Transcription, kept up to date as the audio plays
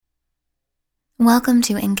Welcome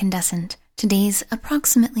to Incandescent. Today's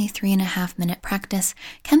approximately 3.5-minute practice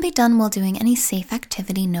can be done while doing any safe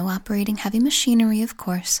activity, no operating heavy machinery, of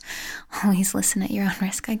course. Always listen at your own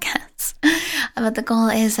risk, I guess. But the goal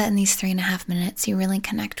is that in these 3.5 minutes, you really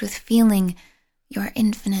connect with feeling your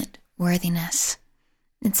infinite worthiness.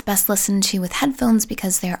 It's best listened to with headphones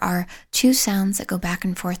because there are two sounds that go back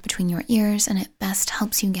and forth between your ears, and it best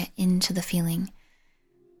helps you get into the feeling.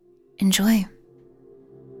 Enjoy.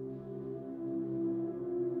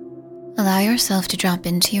 Allow yourself to drop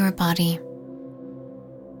into your body.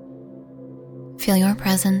 Feel your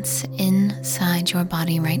presence inside your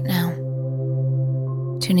body right now,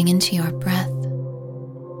 tuning into your breath,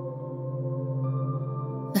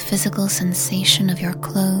 the physical sensation of your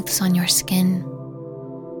clothes on your skin,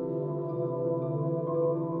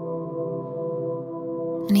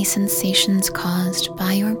 any sensations caused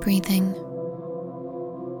by your breathing.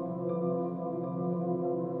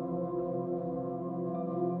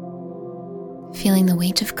 Feeling the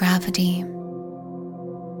weight of gravity.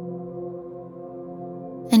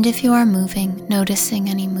 And if you are moving, noticing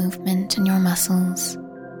any movement in your muscles.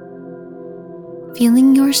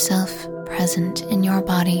 Feeling yourself present in your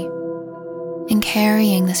body and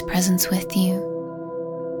carrying this presence with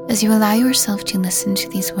you as you allow yourself to listen to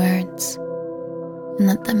these words and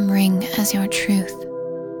let them ring as your truth.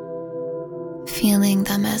 Feeling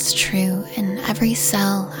them as true in every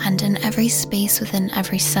cell and in every space within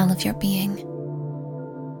every cell of your being.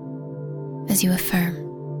 As you affirm,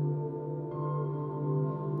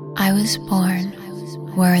 I was born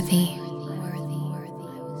worthy.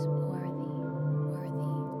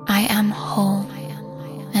 I am whole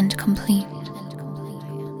and complete.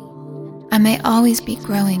 I may always be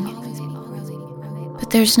growing, but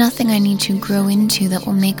there's nothing I need to grow into that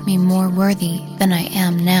will make me more worthy than I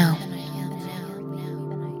am now.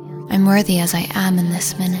 I'm worthy as I am in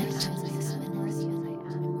this minute.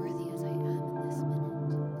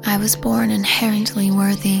 I was born inherently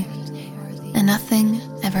worthy, and nothing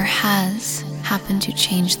ever has happened to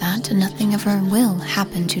change that, and nothing ever will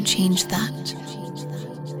happen to change that.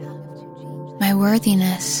 My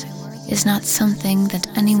worthiness is not something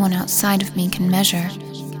that anyone outside of me can measure,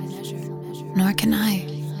 nor can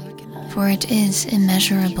I, for it is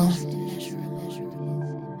immeasurable.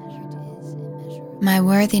 My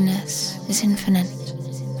worthiness is infinite.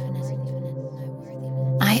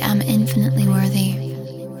 I am infinitely worthy.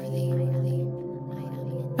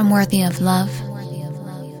 I'm worthy of love.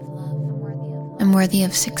 I'm worthy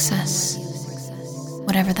of success,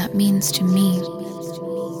 whatever that means to me.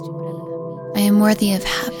 I am worthy of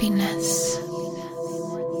happiness.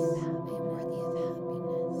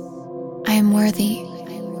 I am worthy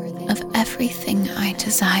of everything I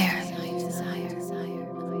desire.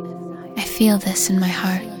 I feel this in my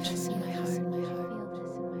heart,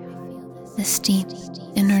 this deep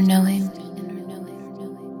inner knowing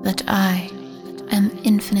that I am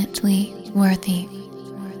infinitely worthy.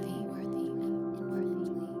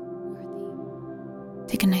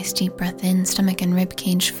 Take a nice deep breath in, stomach and rib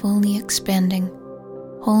cage fully expanding,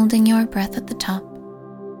 holding your breath at the top.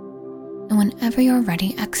 And whenever you're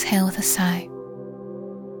ready, exhale with a sigh.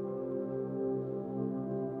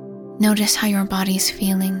 Notice how your body's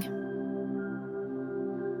feeling.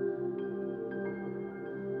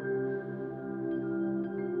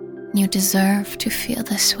 You deserve to feel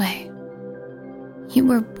this way. You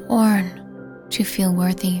were born to feel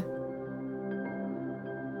worthy.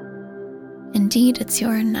 Indeed, it's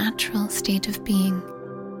your natural state of being.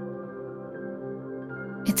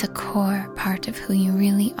 It's a core part of who you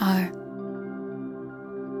really are.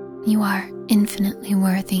 You are infinitely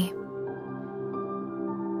worthy.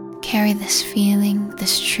 Carry this feeling,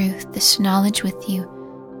 this truth, this knowledge with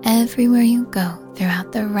you everywhere you go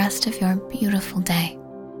throughout the rest of your beautiful day.